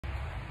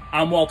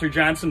I'm Walter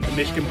Johnson from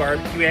Michigan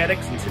Barbecue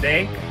Addicts, and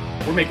today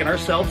we're making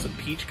ourselves a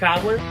peach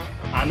cobbler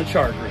on the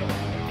char grill.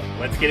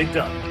 Let's get it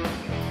done.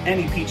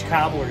 Any peach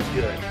cobbler is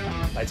good.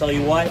 I tell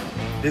you what,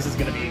 this is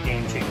going to be a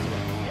game changer.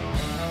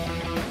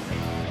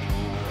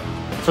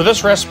 For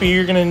this recipe,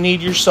 you're going to need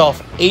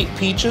yourself 8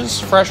 peaches,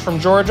 fresh from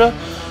Georgia.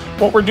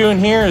 What we're doing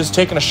here is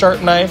taking a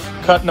sharp knife,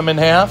 cutting them in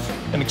half,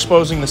 and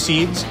exposing the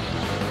seeds.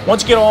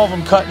 Once you get all of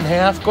them cut in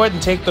half, go ahead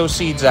and take those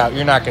seeds out.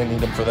 You're not going to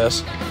need them for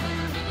this.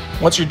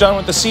 Once you're done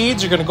with the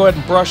seeds, you're going to go ahead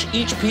and brush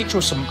each peach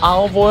with some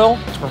olive oil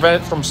to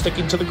prevent it from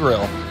sticking to the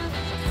grill.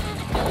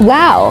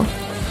 Wow,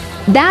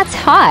 that's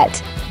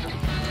hot.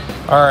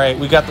 All right,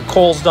 we got the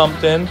coals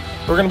dumped in.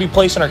 We're going to be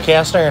placing our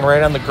cast iron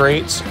right on the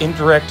grates in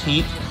direct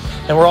heat.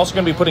 And we're also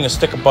going to be putting a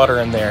stick of butter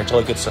in there until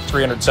it gets to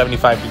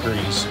 375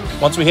 degrees.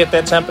 Once we hit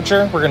that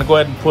temperature, we're going to go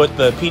ahead and put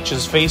the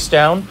peaches face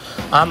down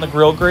on the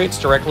grill grates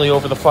directly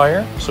over the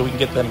fire so we can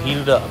get them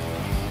heated up.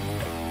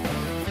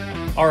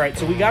 All right,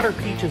 so we got our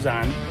peaches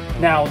on.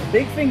 Now, the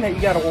big thing that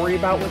you got to worry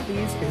about with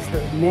these is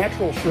the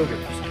natural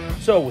sugars.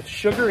 So with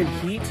sugar and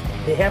heat,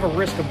 they have a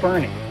risk of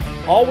burning.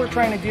 All we're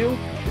trying to do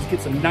is get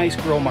some nice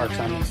grill marks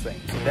on these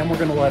things. Then we're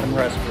going to let them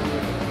rest for a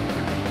little bit.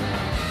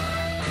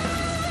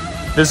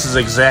 This is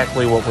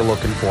exactly what we're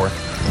looking for.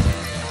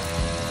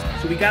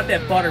 So we got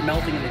that butter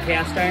melting in the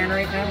cast iron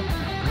right now.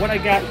 What I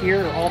got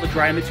here are all the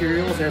dry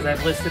materials as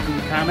I've listed in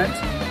the comments.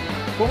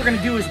 What we're going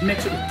to do is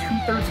mix it with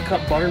 2/3 a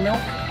cup buttermilk.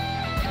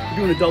 We're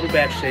doing a double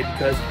batch today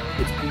because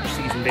it's peach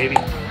season, baby.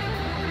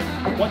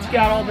 Once you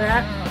got all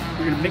that,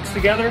 we're going to mix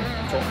together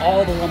until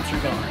all the lumps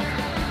are gone.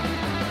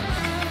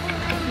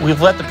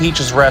 We've let the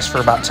peaches rest for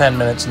about 10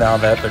 minutes now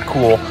that they're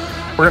cool.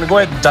 We're going to go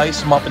ahead and dice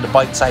them up into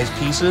bite-sized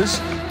pieces,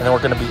 and then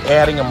we're going to be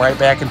adding them right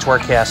back into our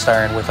cast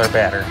iron with our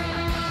batter.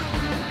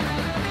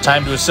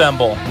 Time to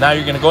assemble. Now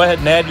you're going to go ahead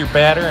and add your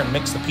batter and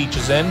mix the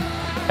peaches in.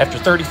 After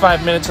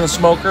 35 minutes in the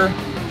smoker,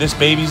 this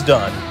baby's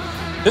done.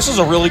 This is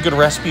a really good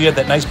recipe. You had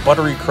that nice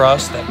buttery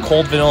crust, that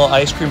cold vanilla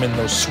ice cream, and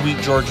those sweet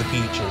Georgia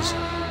peaches.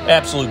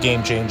 Absolute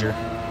game changer.